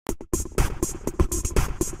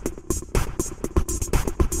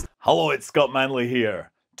Hello, it's Scott Manley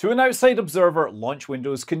here. To an outside observer, launch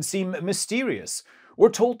windows can seem mysterious. We're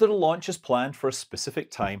told that a launch is planned for a specific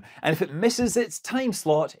time, and if it misses its time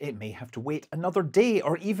slot, it may have to wait another day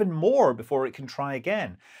or even more before it can try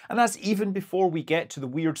again. And that's even before we get to the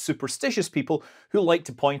weird superstitious people who like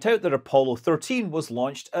to point out that Apollo 13 was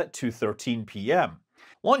launched at 2:13 p.m.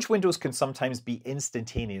 Launch windows can sometimes be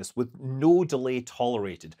instantaneous with no delay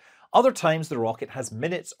tolerated. Other times the rocket has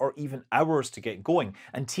minutes or even hours to get going,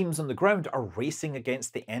 and teams on the ground are racing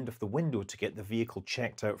against the end of the window to get the vehicle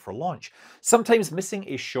checked out for launch. Sometimes missing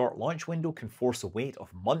a short launch window can force a wait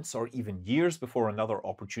of months or even years before another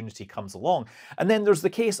opportunity comes along. And then there's the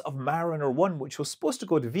case of Mariner 1, which was supposed to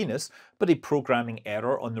go to Venus, but a programming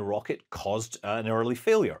error on the rocket caused an early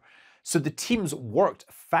failure. So the teams worked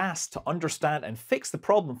fast to understand and fix the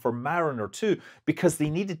problem for Mariner 2 because they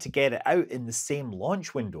needed to get it out in the same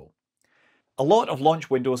launch window. A lot of launch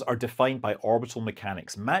windows are defined by orbital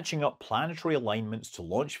mechanics, matching up planetary alignments to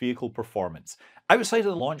launch vehicle performance. Outside of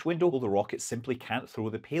the launch window, the rocket simply can't throw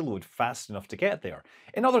the payload fast enough to get there.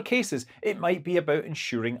 In other cases, it might be about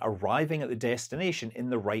ensuring arriving at the destination in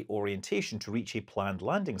the right orientation to reach a planned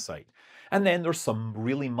landing site. And then there's some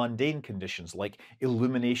really mundane conditions like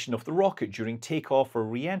illumination of the rocket during takeoff or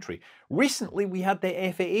re-entry. Recently, we had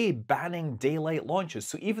the FAA banning daylight launches,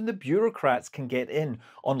 so even the bureaucrats can get in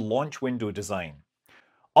on launch window design.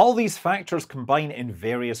 All these factors combine in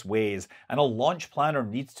various ways, and a launch planner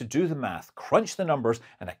needs to do the math, crunch the numbers,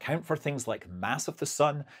 and account for things like mass of the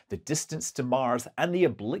sun, the distance to Mars, and the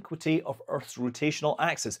obliquity of Earth's rotational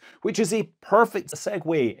axis, which is a perfect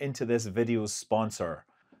segue into this video's sponsor.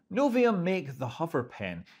 Novium make the Hover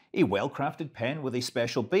Pen, a well-crafted pen with a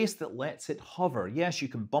special base that lets it hover. Yes, you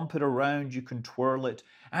can bump it around, you can twirl it,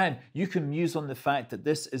 and you can muse on the fact that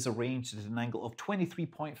this is arranged at an angle of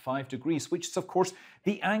 23.5 degrees, which is of course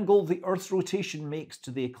the angle the Earth's rotation makes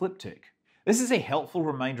to the ecliptic. This is a helpful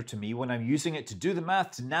reminder to me when I'm using it to do the math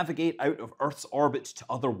to navigate out of Earth's orbit to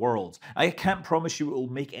other worlds. I can't promise you it will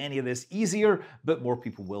make any of this easier, but more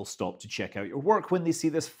people will stop to check out your work when they see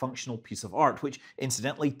this functional piece of art, which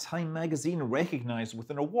incidentally Time magazine recognized with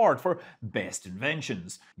an award for Best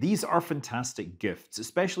Inventions. These are fantastic gifts,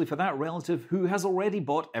 especially for that relative who has already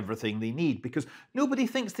bought everything they need, because nobody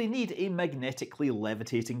thinks they need a magnetically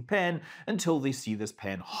levitating pen until they see this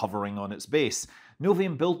pen hovering on its base.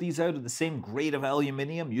 Novium built these out of the same grade of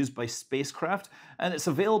aluminium used by spacecraft, and it's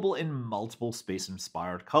available in multiple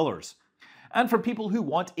space-inspired colors. And for people who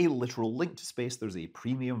want a literal link to space, there's a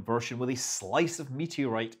premium version with a slice of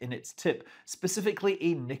meteorite in its tip, specifically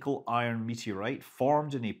a nickel-iron meteorite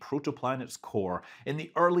formed in a protoplanet's core in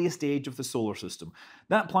the earliest age of the solar system.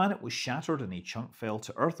 That planet was shattered and a chunk fell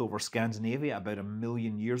to Earth over Scandinavia about 1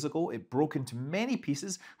 million years ago. It broke into many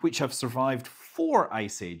pieces, which have survived 4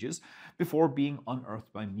 ice ages, before being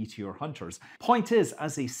unearthed by meteor hunters. Point is,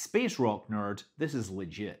 as a space rock nerd, this is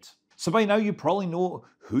legit. So by now you probably know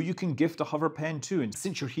who you can gift a hover pen to, and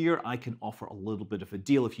since you're here I can offer a little bit of a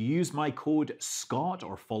deal. If you use my code SCOTT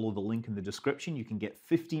or follow the link in the description, you can get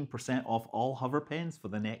 15% off all hover pens for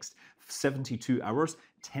the next 72 hours,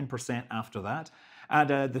 10% after that.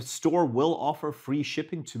 And the store will offer free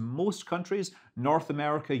shipping to most countries, North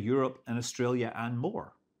America, Europe, and Australia, and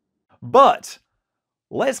more. But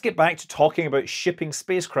let's get back to talking about shipping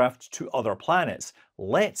spacecraft to other planets.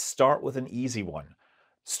 Let's start with an easy one.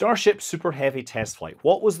 Starship Super Heavy test flight.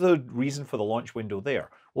 What was the reason for the launch window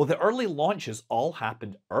there? Well, the early launches all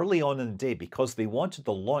happened early on in the day because they wanted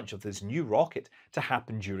the launch of this new rocket to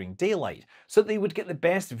happen during daylight, so they would get the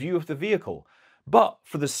best view of the vehicle. But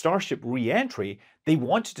for the Starship re-entry, they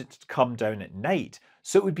wanted it to come down at night,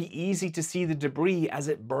 so it would be easy to see the debris as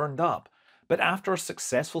it burned up. But after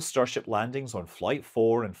successful Starship landings on Flight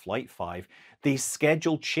 4 and Flight 5, the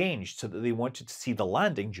schedule changed so that they wanted to see the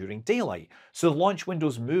landing during daylight. So the launch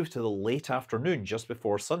windows moved to the late afternoon just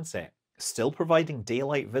before sunset, still providing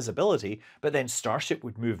daylight visibility, but then Starship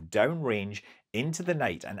would move downrange into the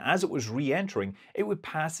night, and as it was re-entering, it would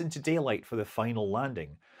pass into daylight for the final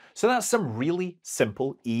landing. So that's some really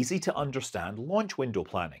simple, easy to understand launch window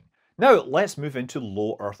planning. Now let's move into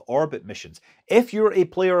low Earth orbit missions. If you're a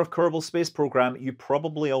player of Kerbal Space Program, you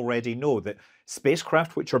probably already know that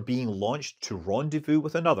spacecraft which are being launched to rendezvous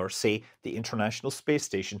with another, say the International Space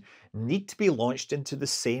Station, need to be launched into the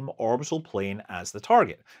same orbital plane as the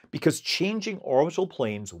target, because changing orbital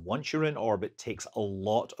planes once you're in orbit takes a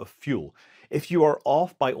lot of fuel. If you are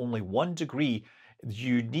off by only 1 degree,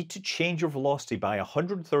 you need to change your velocity by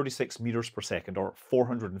 136 meters per second or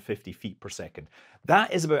 450 feet per second.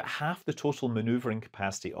 That is about half the total maneuvering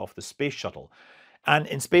capacity of the space shuttle. And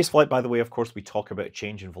in spaceflight, by the way, of course, we talk about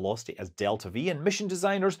change in velocity as delta v, and mission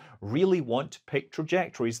designers really want to pick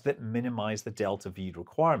trajectories that minimize the delta v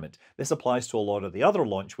requirement. This applies to a lot of the other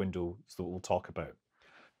launch windows that we'll talk about.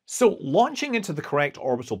 So launching into the correct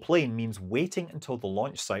orbital plane means waiting until the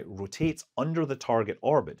launch site rotates under the target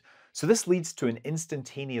orbit. So this leads to an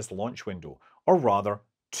instantaneous launch window, or rather,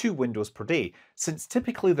 2 windows per day, since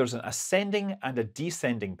typically there's an ascending and a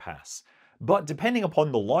descending pass. But depending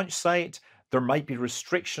upon the launch site, there might be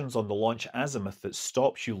restrictions on the launch azimuth that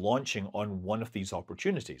stops you launching on one of these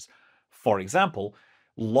opportunities. For example,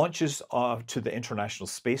 launches to the International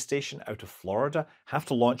Space Station out of Florida have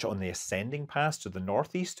to launch on the ascending pass to the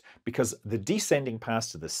northeast because the descending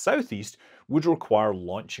pass to the southeast would require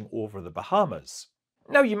launching over the Bahamas.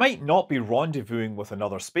 Now, you might not be rendezvousing with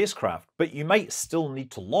another spacecraft, but you might still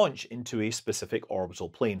need to launch into a specific orbital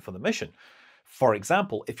plane for the mission. For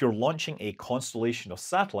example, if you're launching a constellation of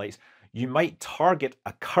satellites, you might target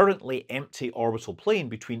a currently empty orbital plane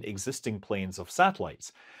between existing planes of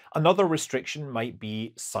satellites. Another restriction might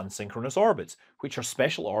be sun-synchronous orbits, which are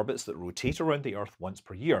special orbits that rotate around the Earth once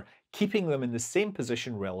per year, keeping them in the same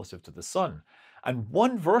position relative to the Sun. And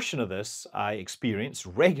one version of this I experienced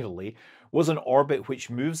regularly was an orbit which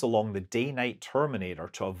moves along the day-night terminator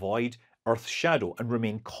to avoid Earth's shadow and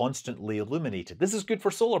remain constantly illuminated. This is good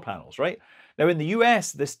for solar panels, right? Now in the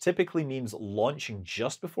US, this typically means launching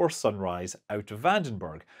just before sunrise out of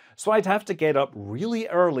Vandenberg. So I'd have to get up really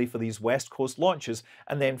early for these West Coast launches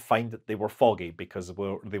and then find that they were foggy because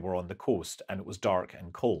they were on the coast and it was dark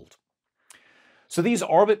and cold. So these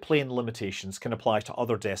orbit plane limitations can apply to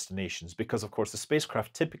other destinations because of course the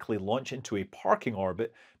spacecraft typically launch into a parking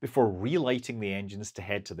orbit before relighting the engines to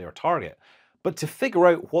head to their target. But to figure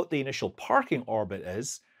out what the initial parking orbit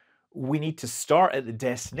is, we need to start at the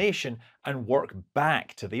destination and work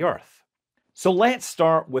back to the Earth. So let's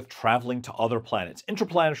start with traveling to other planets,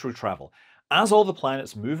 interplanetary travel. As all the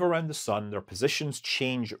planets move around the Sun, their positions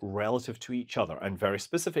change relative to each other, and very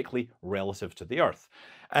specifically relative to the Earth.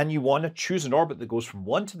 And you want to choose an orbit that goes from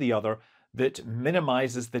one to the other that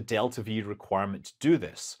minimizes the delta V requirement to do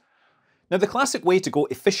this. Now, the classic way to go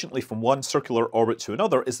efficiently from one circular orbit to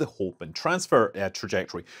another is the Hopman transfer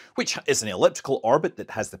trajectory, which is an elliptical orbit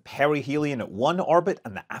that has the perihelion at one orbit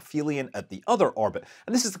and the aphelion at the other orbit.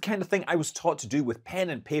 And this is the kind of thing I was taught to do with pen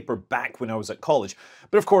and paper back when I was at college.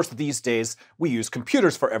 But of course, these days, we use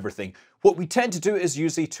computers for everything. What we tend to do is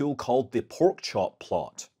use a tool called the pork chop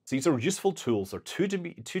plot. These are useful tools. They're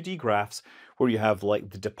 2D graphs where you have like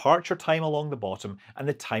the departure time along the bottom and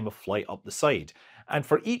the time of flight up the side. And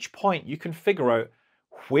for each point, you can figure out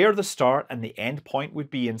where the start and the end point would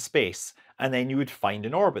be in space, and then you would find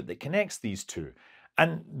an orbit that connects these two.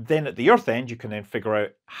 And then at the Earth end, you can then figure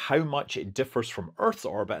out how much it differs from Earth's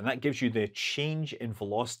orbit, and that gives you the change in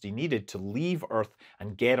velocity needed to leave Earth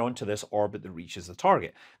and get onto this orbit that reaches the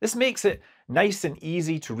target. This makes it nice and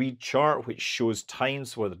easy to read chart, which shows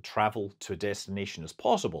times where the travel to a destination is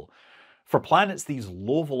possible. For planets, these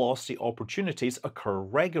low velocity opportunities occur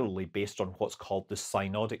regularly based on what's called the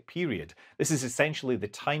synodic period. This is essentially the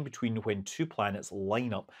time between when two planets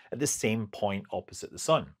line up at the same point opposite the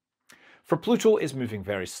Sun. For Pluto, it's moving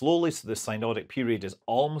very slowly, so the synodic period is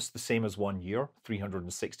almost the same as 1 year,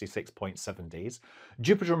 366.7 days.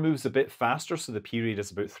 Jupiter moves a bit faster, so the period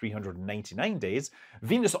is about 399 days.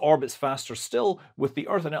 Venus orbits faster still with the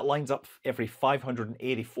Earth, and it lines up every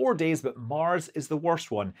 584 days, but Mars is the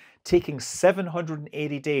worst one, taking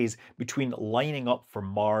 780 days between lining up for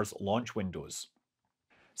Mars launch windows.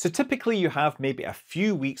 So typically you have maybe a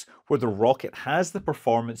few weeks where the rocket has the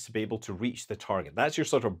performance to be able to reach the target. That's your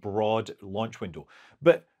sort of broad launch window.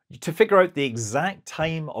 But to figure out the exact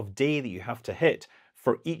time of day that you have to hit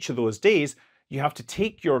for each of those days, you have to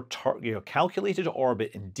take your calculated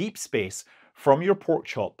orbit in deep space from your pork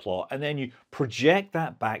chop plot, and then you project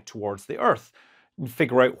that back towards the Earth and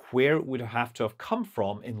figure out where it would have to have come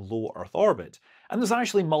from in low Earth orbit. And there's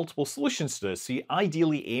actually multiple solutions to this, so you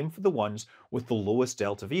ideally aim for the ones with the lowest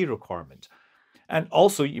delta V requirement. And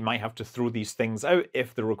also you might have to throw these things out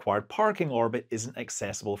if the required parking orbit isn't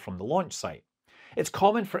accessible from the launch site. It's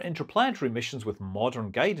common for interplanetary missions with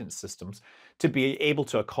modern guidance systems to be able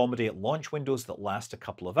to accommodate launch windows that last a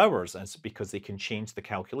couple of hours, and it's because they can change the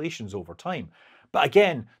calculations over time. But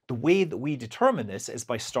again, the way that we determine this is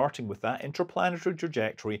by starting with that interplanetary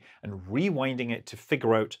trajectory and rewinding it to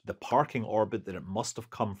figure out the parking orbit that it must have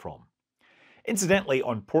come from. Incidentally,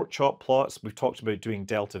 on pork chop plots, we've talked about doing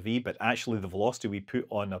delta V, but actually the velocity we put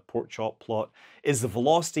on a pork chop plot is the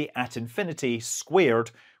velocity at infinity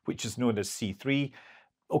squared, which is known as C3.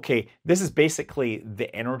 Okay, this is basically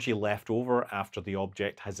the energy left over after the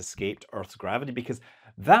object has escaped Earth's gravity, because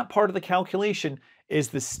That part of the calculation is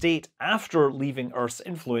the state after leaving Earth's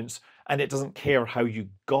influence, and it doesn't care how you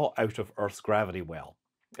got out of Earth's gravity well.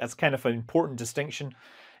 That's kind of an important distinction.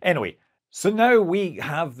 Anyway, so now we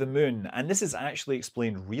have the moon, and this is actually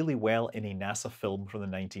explained really well in a NASA film from the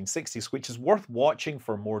 1960s, which is worth watching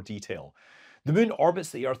for more detail. The moon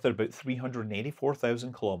orbits the Earth at about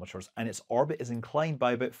 384,000 kilometers, and its orbit is inclined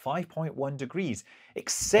by about 5.1 degrees,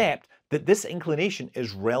 except that this inclination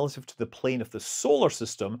is relative to the plane of the solar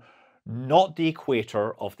system, not the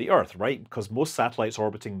equator of the Earth, right? Because most satellites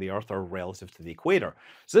orbiting the Earth are relative to the equator.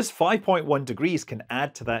 So this 5.1 degrees can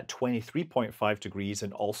add to that 23.5 degrees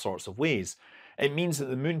in all sorts of ways. It means that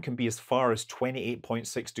the moon can be as far as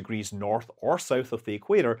 28.6 degrees north or south of the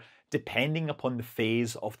equator, depending upon the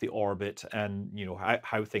phase of the orbit and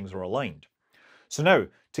how things are aligned. So now,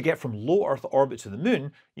 to get from low Earth orbit to the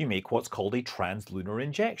moon, you make what's called a translunar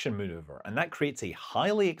injection maneuver, and that creates a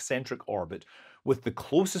highly eccentric orbit with the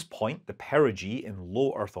closest point, the perigee, in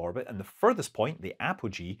low Earth orbit, and the furthest point, the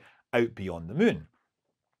apogee, out beyond the moon.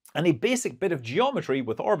 And a basic bit of geometry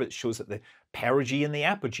with orbits shows that the perigee and the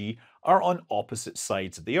apogee are on opposite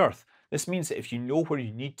sides of the Earth. This means that if you know where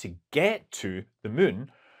you need to get to the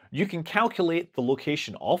moon, you can calculate the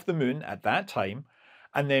location of the moon at that time,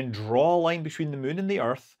 and then draw a line between the moon and the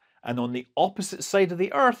Earth, and on the opposite side of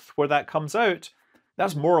the Earth where that comes out,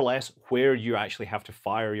 that's more or less where you actually have to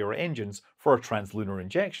fire your engines for a translunar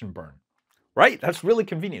injection burn. Right? That's really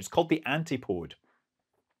convenient. It's called the antipode.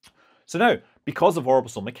 So now, because of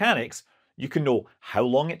orbital mechanics, you can know how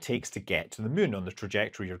long it takes to get to the moon on the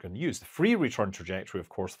trajectory you're going to use. The free return trajectory, of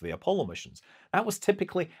course, for the Apollo missions, that was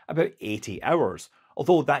typically about 80 hours,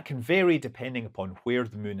 although that can vary depending upon where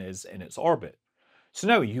the moon is in its orbit. So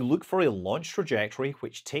now you look for a launch trajectory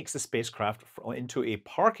which takes the spacecraft into a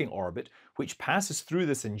parking orbit which passes through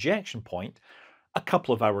this injection point a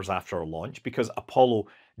couple of hours after a launch, because Apollo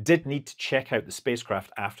did need to check out the spacecraft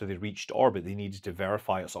after they reached orbit. They needed to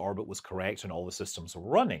verify its orbit was correct and all the systems were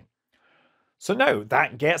running. So now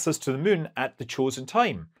that gets us to the moon at the chosen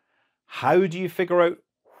time. How do you figure out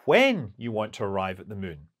when you want to arrive at the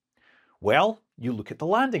moon? Well, you look at the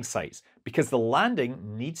landing sites, because the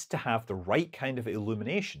landing needs to have the right kind of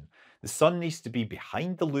illumination. The sun needs to be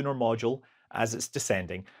behind the lunar module as it's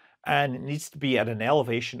descending, and it needs to be at an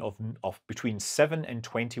elevation of between 7 and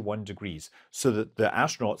 21 degrees, so that the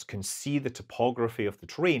astronauts can see the topography of the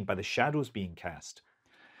terrain by the shadows being cast.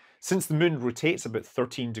 Since the moon rotates about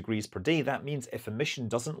 13 degrees per day, that means if a mission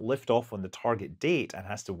doesn't lift off on the target date and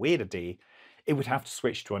has to wait a day, it would have to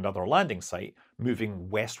switch to another landing site,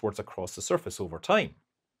 moving westwards across the surface over time.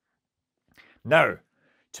 Now,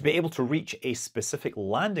 to be able to reach a specific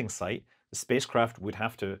landing site, the spacecraft would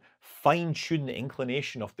have to fine-tune the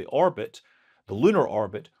inclination of the orbit, the lunar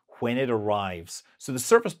orbit, when it arrives. So the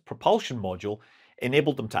Surface Propulsion Module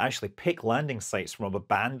enabled them to actually pick landing sites from a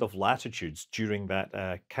band of latitudes during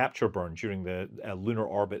that capture burn, during the lunar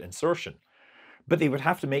orbit insertion. But they would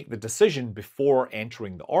have to make the decision before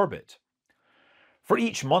entering the orbit. For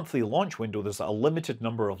each monthly launch window, there's a limited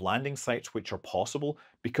number of landing sites which are possible,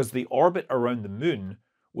 because the orbit around the moon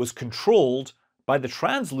was controlled by the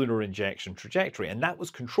translunar injection trajectory, and that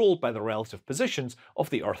was controlled by the relative positions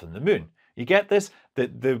of the Earth and the moon. You get this?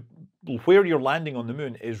 That where you're landing on the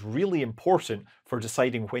moon is really important for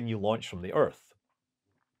deciding when you launch from the Earth.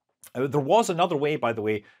 There was another way, by the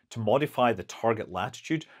way, to modify the target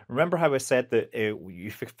latitude. Remember how I said that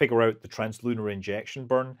you figure out the translunar injection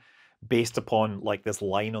burn based upon like this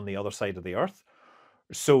line on the other side of the Earth?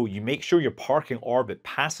 So you make sure your parking orbit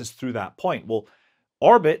passes through that point. Well,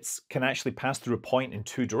 orbits can actually pass through a point in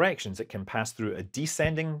two directions. It can pass through a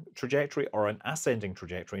descending trajectory or an ascending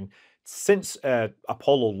trajectory. And since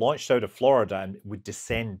Apollo launched out of Florida and would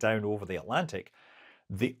descend down over the Atlantic,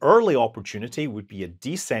 the early opportunity would be a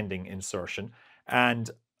descending insertion, and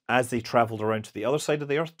as they traveled around to the other side of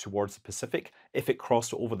the Earth towards the Pacific, if it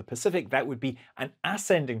crossed over the Pacific, that would be an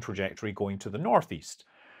ascending trajectory going to the northeast.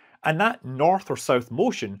 And that north or south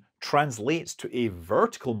motion translates to a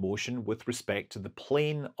vertical motion with respect to the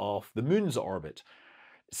plane of the moon's orbit.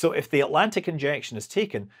 So if the Atlantic injection is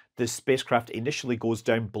taken, the spacecraft initially goes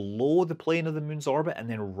down below the plane of the moon's orbit and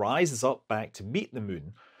then rises up back to meet the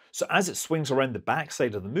moon. So as it swings around the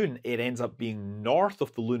backside of the moon, it ends up being north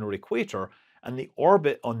of the lunar equator, and the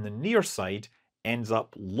orbit on the near side ends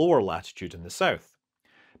up lower latitude in the south.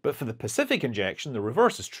 But for the Pacific injection, the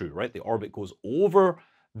reverse is true, right? The orbit goes over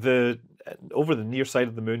the near side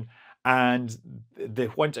of the moon, and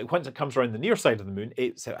once it comes around the near side of the moon,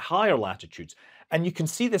 it's at higher latitudes. And you can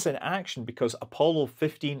see this in action because Apollo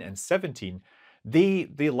 15 and 17, The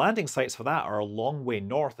landing sites for that are a long way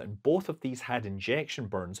north, and both of these had injection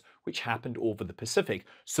burns which happened over the Pacific,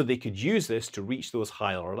 so they could use this to reach those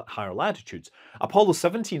higher latitudes. Apollo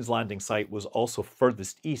 17's landing site was also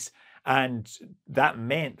furthest east, and that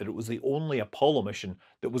meant that it was the only Apollo mission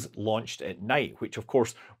that was launched at night, which of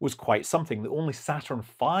course was quite something. The only Saturn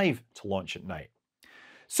V to launch at night.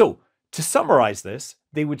 So, to summarize this,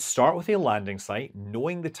 they would start with a landing site,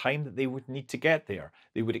 knowing the time that they would need to get there.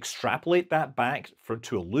 They would extrapolate that back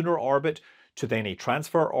to a lunar orbit, to then a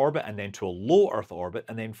transfer orbit, and then to a low Earth orbit,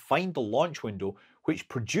 and then find the launch window which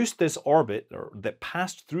produced this orbit, or that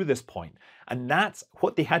passed through this point. And that's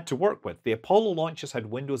what they had to work with. The Apollo launches had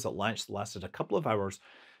windows that lasted a couple of hours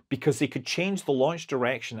because they could change the launch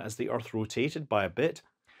direction as the Earth rotated by a bit,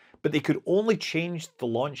 but they could only change the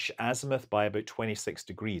launch azimuth by about 26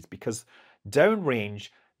 degrees because downrange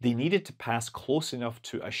they needed to pass close enough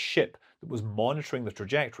to a ship that was monitoring the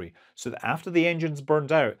trajectory so that after the engines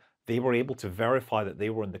burned out, they were able to verify that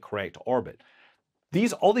they were in the correct orbit.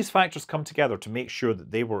 All these factors come together to make sure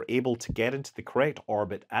that they were able to get into the correct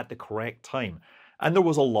orbit at the correct time, and there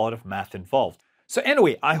was a lot of math involved. So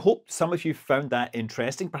anyway, I hope some of you found that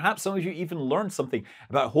interesting. Perhaps some of you even learned something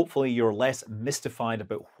about, hopefully you're less mystified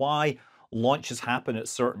about why launches happen at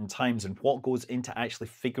certain times and what goes into actually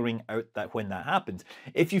figuring out that when that happens.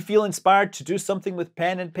 If you feel inspired to do something with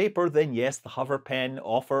pen and paper, then yes, the Hover Pen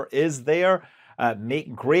offer is there.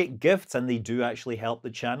 Make great gifts and they do actually help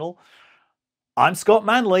the channel. I'm Scott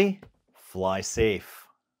Manley. Fly safe.